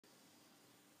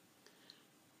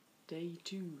day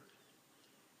 2,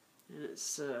 and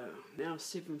it's now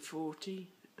 7:40.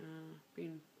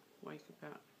 Been awake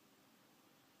about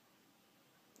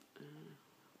I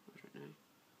don't know.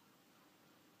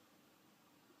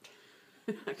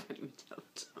 I can't even tell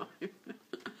the time.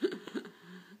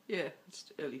 Yeah, it's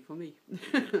early for me.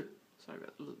 Sorry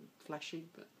about the little flashing,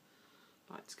 but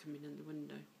lights coming in the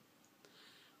window.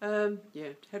 Yeah,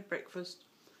 had breakfast.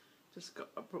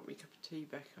 I brought my cup of tea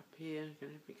back up here.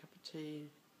 Gonna have my cup of tea,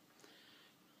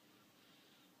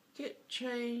 get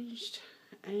changed,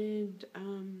 and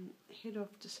head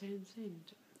off to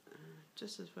Sandsend.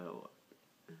 Just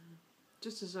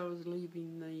as I was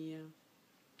leaving the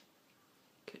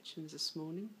kitchens this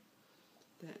morning,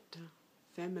 that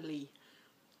family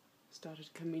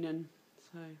started coming in.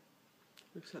 So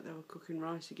looks like they were cooking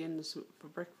rice again for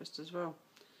breakfast as well.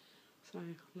 So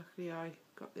luckily I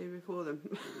got there before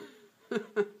them.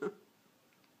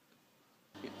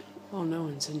 Oh, no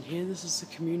one's in here. This is the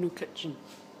communal kitchen.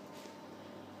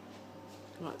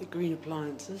 I like the green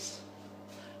appliances.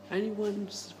 Only one,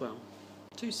 well,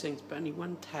 2 sinks, but only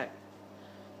 1 tap,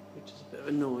 which is a bit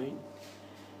annoying.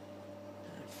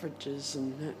 Fridges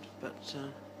and that, but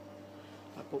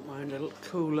I bought my own little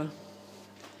cooler.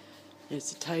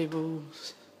 There's the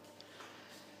tables,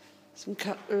 some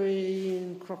cutlery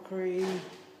and crockery,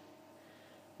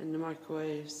 and the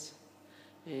microwaves,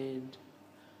 and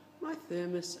my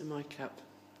thermos and my cup.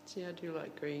 See, I do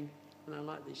like green, and I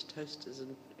like these toasters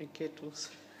and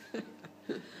kettles.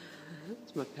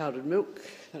 It's my powdered milk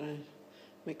that I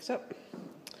mix up,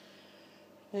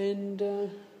 and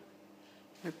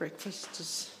my breakfast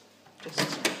is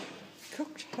just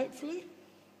cooked, hopefully.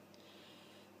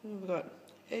 And we've got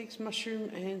eggs, mushroom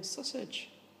and sausage.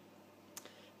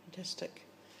 Fantastic.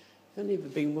 There's only ever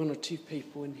been 1 or 2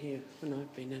 people in here when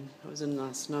I've been in. I was in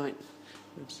last night.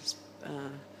 There was this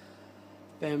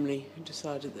family who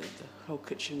decided that the whole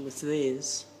kitchen was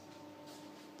theirs,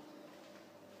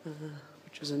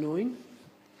 which was annoying.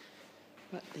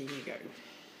 But there you go.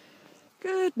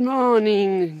 Good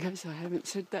morning, in case I haven't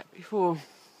said that before.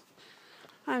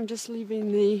 I'm just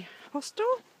leaving the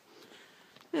hostel.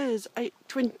 It is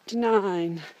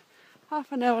 8:29,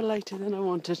 half an hour later than I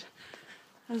wanted.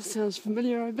 That sounds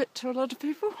familiar, I bet, to a lot of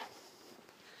people.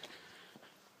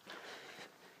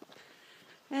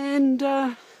 And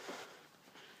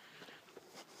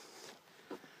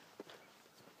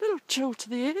little chill to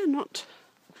the air.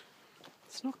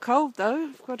 It's not cold though.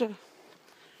 I've got a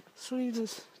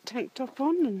sleeveless tank top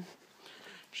on and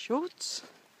shorts.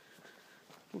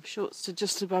 Well, shorts to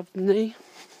just above the knee.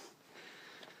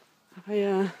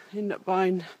 I end up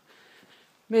buying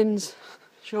men's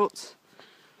shorts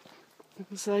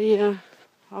because they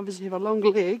obviously have a longer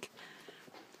leg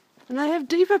and they have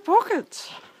deeper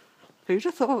pockets. Who'd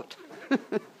have thought?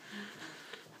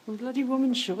 Well, bloody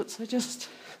women's shorts, they just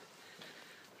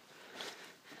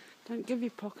don't give you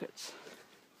pockets.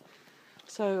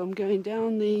 So I'm going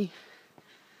down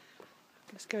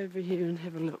let's go over here and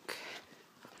have a look.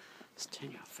 Let's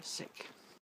turn you off for a sec.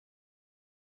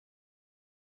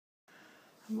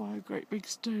 My great big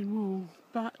stone wall,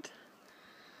 but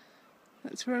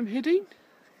that's where I'm heading.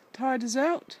 Tide is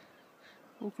out,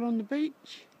 walking on the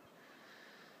beach.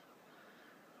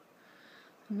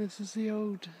 And this is the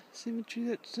old cemetery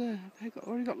that I've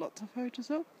already got lots of photos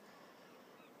of.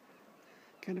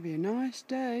 Going to be a nice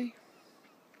day.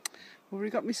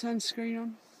 Already got my sunscreen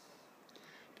on.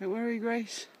 Don't worry,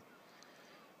 Grace.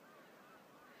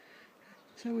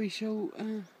 So we shall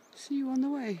see you on the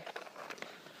way.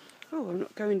 Oh, I'm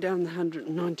not going down the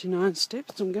 199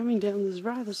 steps. I'm going down this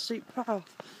rather steep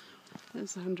path.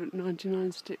 There's the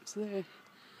 199 steps there.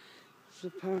 There's a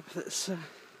path that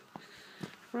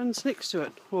runs next to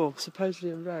it. Well,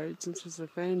 supposedly a road, since there's a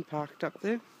van parked up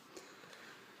there.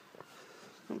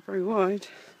 Not very wide.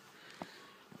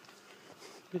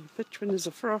 Bit of pitch when there's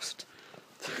a frost.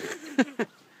 But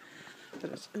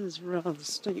it is rather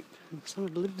steep, and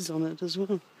someone lives on it as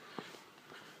well.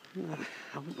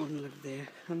 I wouldn't want to live there.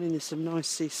 I mean, there's some nice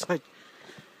seaside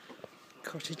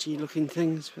cottagey looking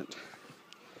things, but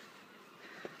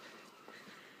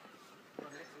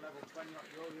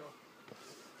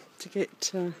to get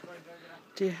to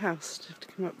your house, you have to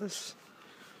come up this.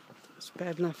 It's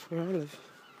bad enough where I live.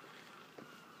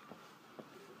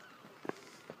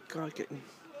 Guy getting.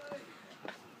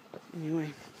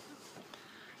 Anyway,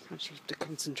 I just have to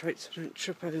concentrate so I don't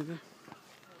trip over.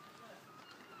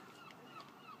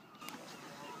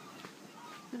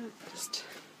 Just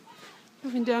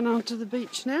moving down onto the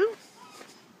beach now.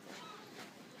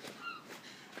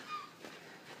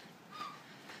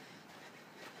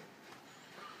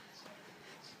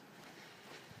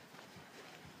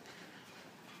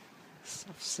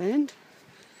 soft sand.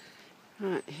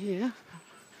 Right here,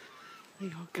 I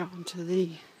think I'll go onto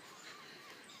the...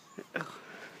 Oh,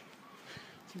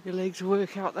 if your legs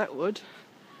work out that wood.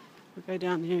 We'll go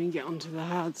down here and get onto the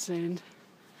hard sand.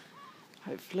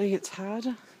 Hopefully it's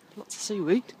harder. Lots of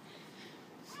seaweed.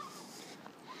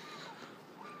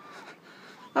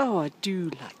 Oh, I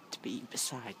do like to be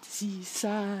beside the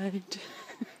seaside.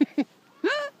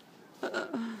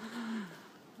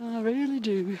 I really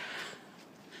do.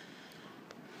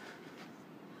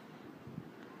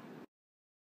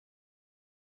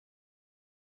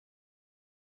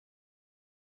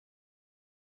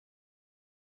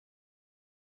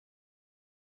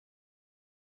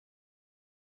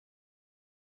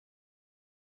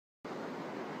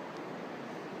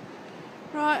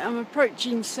 Right, I'm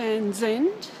approaching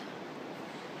Sandsend.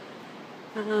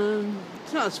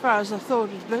 It's not as far as I thought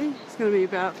it'd be. It's going to be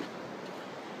about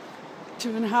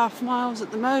 2.5 miles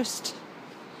at the most.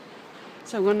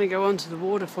 So I'm going to go onto the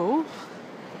waterfall.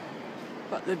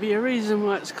 But there'll be a reason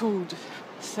why it's called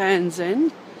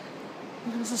Sandsend.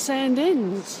 Because the sand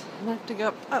ends. And I have to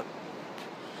go up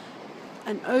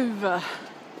and over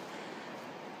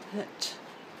that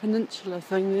peninsula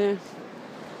thing there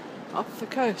off the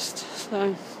coast.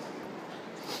 So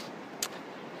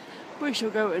we shall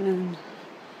go in and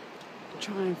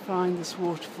try and find this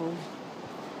waterfall.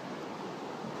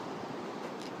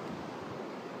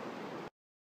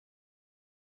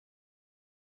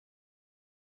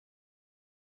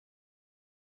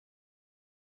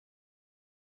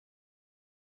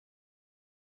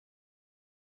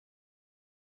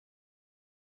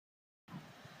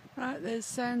 Right, there's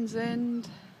Sandsend.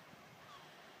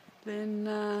 Then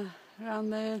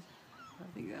around there, I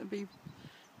think that'd be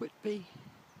Whitby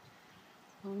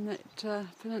on that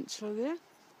peninsula there.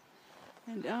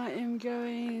 And I am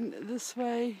going this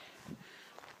way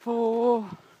for,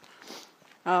 oh,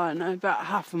 I don't know, about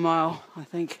half a mile, I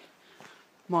think.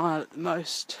 Mile at the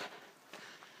most.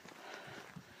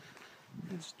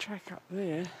 There's a track up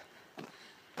there.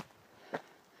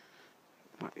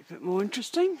 Might be a bit more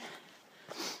interesting.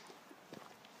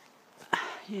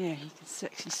 Yeah, you can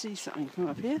actually see something from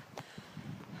up here.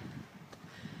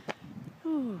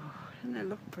 Oh, doesn't that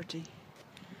look pretty?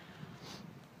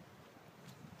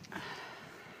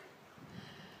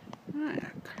 Right,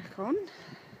 I'll crack on.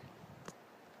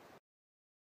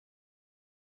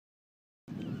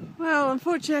 Well,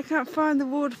 unfortunately I can't find the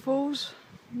waterfalls.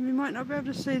 We might not be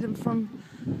able to see them from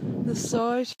this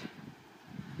side.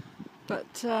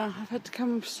 But I've had to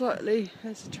come slightly,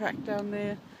 there's a track down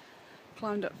there,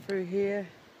 climbed up through here.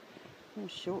 No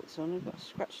shorts on, I've got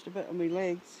scratched a bit on my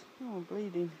legs. Oh, I'm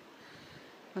bleeding.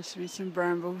 Must be some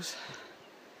brambles.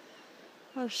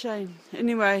 What a shame.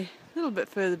 Anyway, a little bit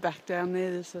further back down there,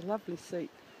 there's a lovely seat.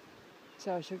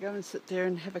 So I shall go and sit there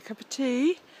and have a cup of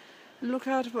tea and look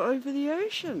out over the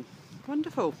ocean.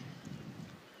 Wonderful.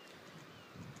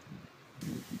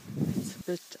 It's a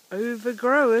bit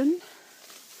overgrown.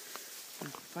 I'll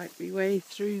fight my way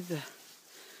through the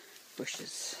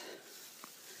bushes.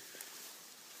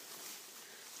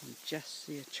 And just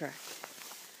see a track.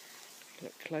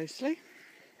 Look closely.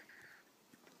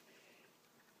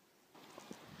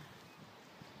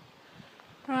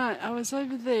 Right, I was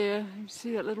over there. You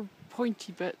see that little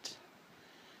pointy bit?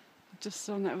 Just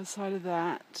on the other side of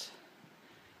that.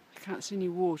 I can't see any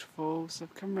waterfalls, so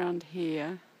I've come round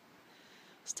here.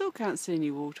 Still can't see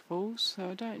any waterfalls, so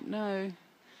I don't know.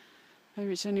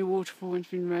 Maybe it's only waterfall when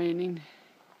it's been raining.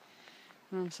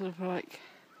 And I'm sort of like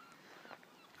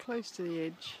close to the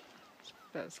edge. It's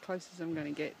about as close as I'm going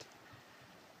to get.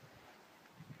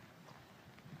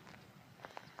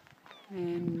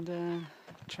 And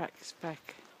tracks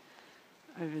back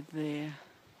over there,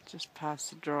 just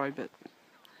past the dry bit.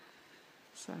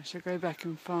 So I shall go back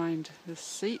and find this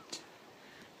seat,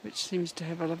 which seems to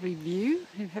have a lovely view,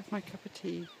 and have my cup of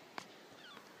tea.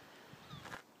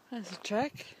 There's a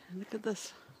track, and look at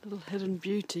this little hidden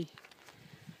beauty.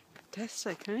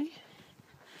 Fantastic, eh?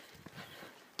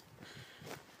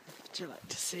 Would you like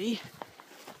to see?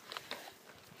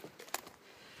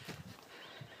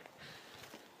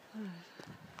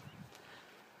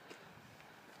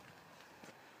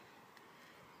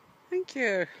 Thank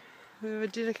you. Whoever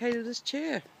dedicated this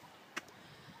chair.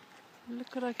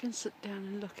 Look what I can sit down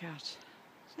and look at.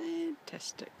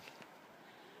 Fantastic.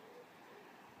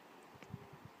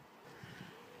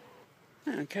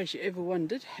 Now, in case you ever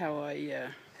wondered how I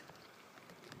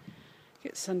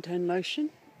get suntan lotion,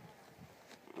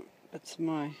 it's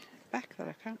my back that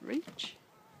I can't reach.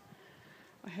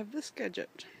 I have this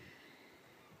gadget.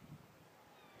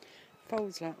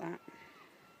 Folds like that.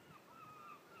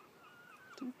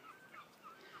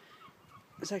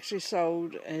 It's actually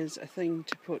sold as a thing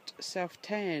to put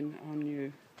self-tan on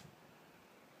you.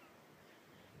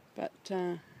 But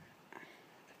I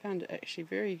found it actually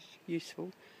very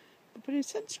useful for putting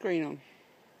sunscreen on.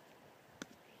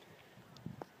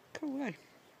 Cool, eh?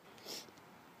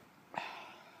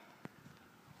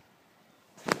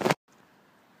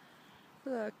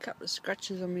 A couple of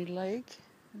scratches on my leg.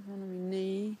 There's one on my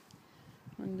knee,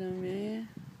 one down there.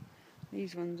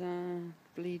 These ones are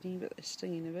bleeding, but they're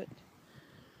stinging a bit.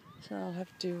 So I'll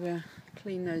have to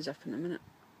clean those up in a minute.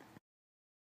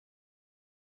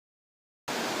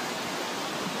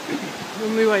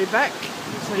 On my way back,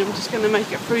 so I'm just going to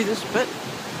make it through this bit.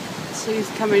 The sea's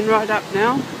coming right up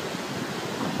now.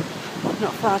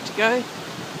 Not far to go.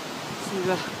 See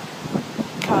the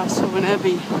castle and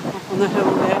abbey up on the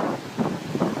hill there.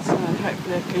 So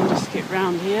hopefully I can just get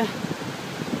round here.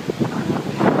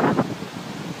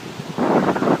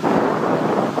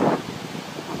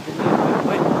 Might be a little bit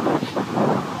wet, but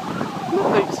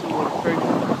not so waterproof.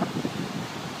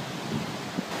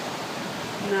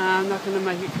 No, I'm not going to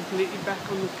make it completely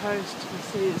back on the coast. You can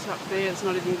see it's up there. It's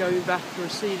not even going back or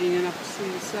receding enough to see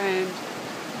the sand.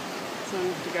 So I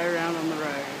have to go around on the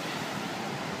road.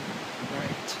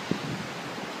 Great.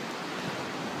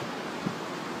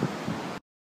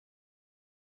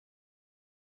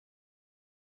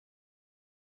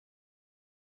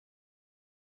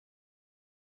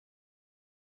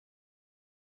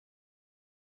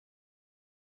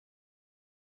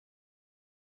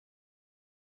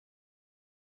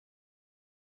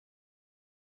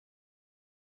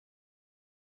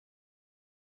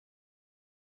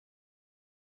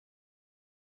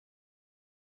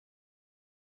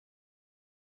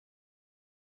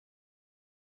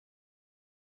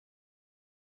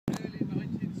 Early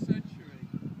 19th century,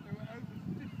 there were over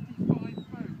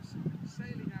 55 boats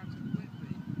sailing out of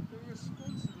Whitby that were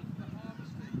responsible for the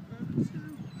harvesting of over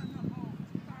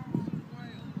 2,500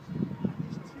 whales. And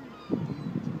these two huge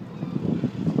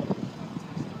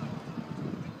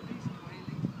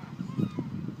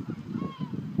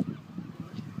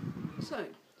So,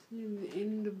 near the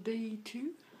end of day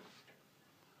 2.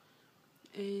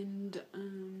 And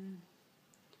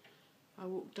I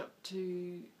walked up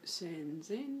to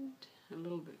Sandsend, a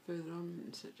little bit further on,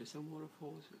 in search of some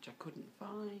waterfalls which I couldn't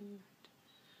find.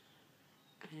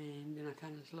 And then I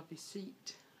found this lovely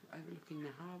seat overlooking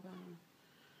the harbour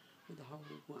with the whole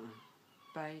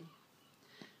bay.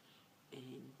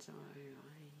 And so I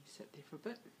sat there for a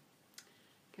bit,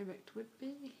 came back to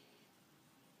Whitby,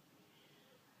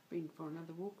 been for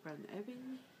another walk around the abbey.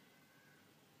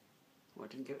 Well, I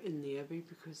didn't go in the abbey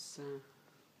because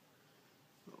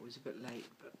it was a bit late,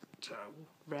 but I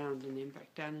walked round and then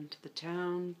back down into the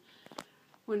town.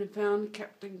 Went and found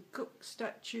Captain Cook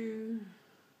statue.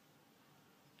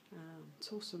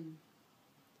 Saw some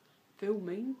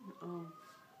filming of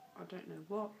I don't know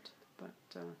what, but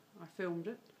I filmed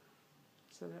it,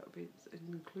 so that will be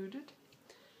included.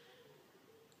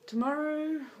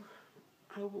 Tomorrow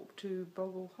I'll walk to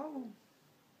Boggle Hole,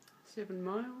 7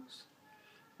 miles,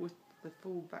 with the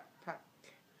full backpack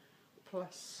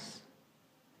plus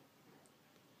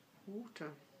water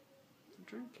for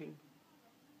drinking.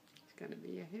 It's going to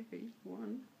be a heavy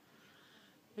one.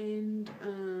 And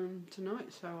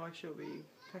tonight, so I shall be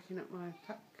packing up my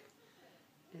pack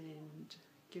and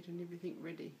getting everything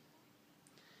ready.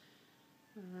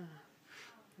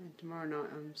 And tomorrow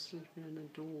night I'm sleeping in a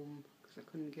dorm because I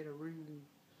couldn't get a room.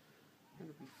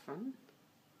 That'll be fun.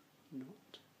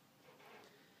 Not.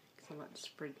 Because I like to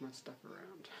spread my stuff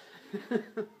around.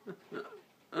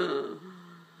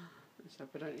 So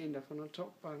if I don't end up on a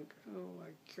top bunk. Oh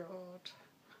my god.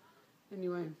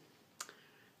 Anyway,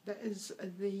 that is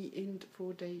the end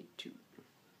for day 2.